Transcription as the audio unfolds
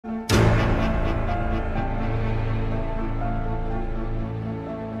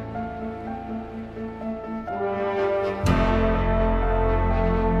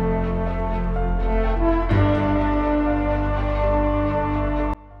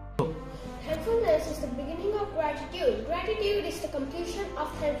is the completion of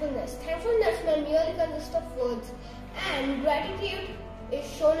thankfulness. Thankfulness will merely consist of words, and gratitude is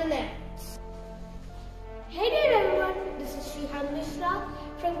shown in acts. Hey there everyone, this is Srihan Mishra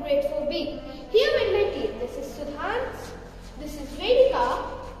from grade 4B. Here with my team, this is Sudhans, this is Vedika,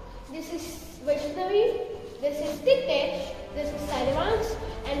 this is Vaishnavi, this is Titesh, this is Sairans,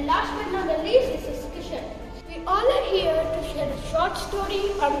 and last but not the least, this is Kishan. We all are here to share a short story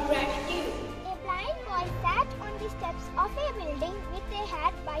on gratitude. A blind boy sat on the steps of a building with a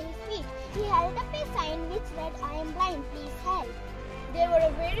hat by his feet. He held up a sign which read, "I am blind, please help." There were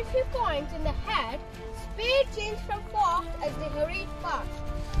very few coins in the hat. Speed changed from fast as they hurried past.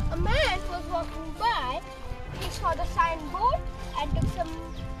 A man was walking by. He saw the signboard and took some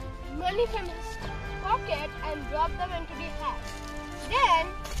money from his pocket and dropped them into the hat.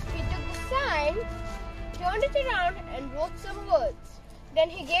 Then he took the sign, turned it around and wrote some words. Then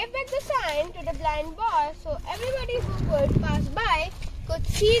he gave back the sign to the blind boy so everybody who could pass by could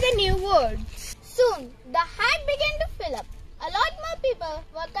see the new words. Soon, the hat began to fill up. A lot more people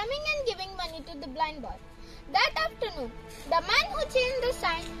were coming and giving money to the blind boy. That afternoon, the man who changed the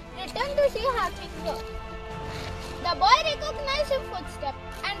sign returned to see how things were. The boy recognized his footstep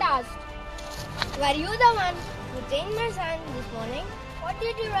and asked, "Were you the one who changed my sign this morning? What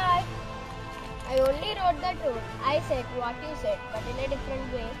did you write?" "I only wrote the truth. I said what you said, but in a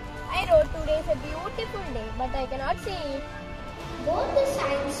different way. I wrote, 'Today is a beautiful day, but I cannot see it.'" Both the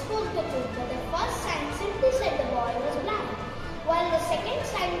signs spoke the truth, but the first sign simply said the boy was blind, while the second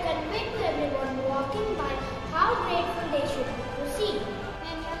sign conveyed to everyone walking by how grateful they should be to see.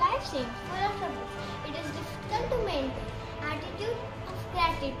 When your life seems full of troubles, it is difficult to maintain attitude of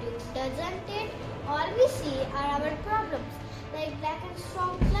gratitude, doesn't it? All we see are our problems, like black and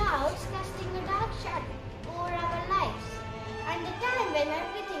strong clouds casting a dark shadow over our lives. And the time when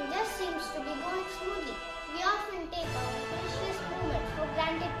everything just seems to be going smoothly, we often take our precious moments for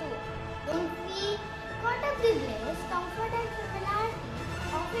granted too. Don't we? Caught up the bliss, comfort and familiarity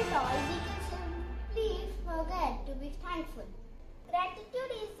of it all, we can simply forget to be thankful.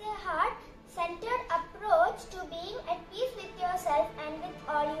 Gratitude is a heart-centered approach to being at peace with yourself and with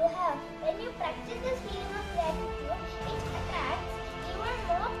all you have. When you practice this feeling of gratitude, it attracts even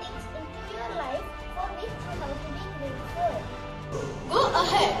more things into your life for which you have to be grateful. Go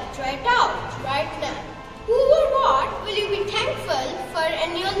ahead, try it out right now. Who or what will you be thankful for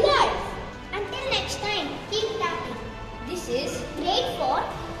in your life? Until next time, keep tapping. This is grade 4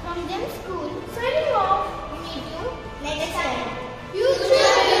 from GEMSSCHOOL. Signing off. Meet you next time. Future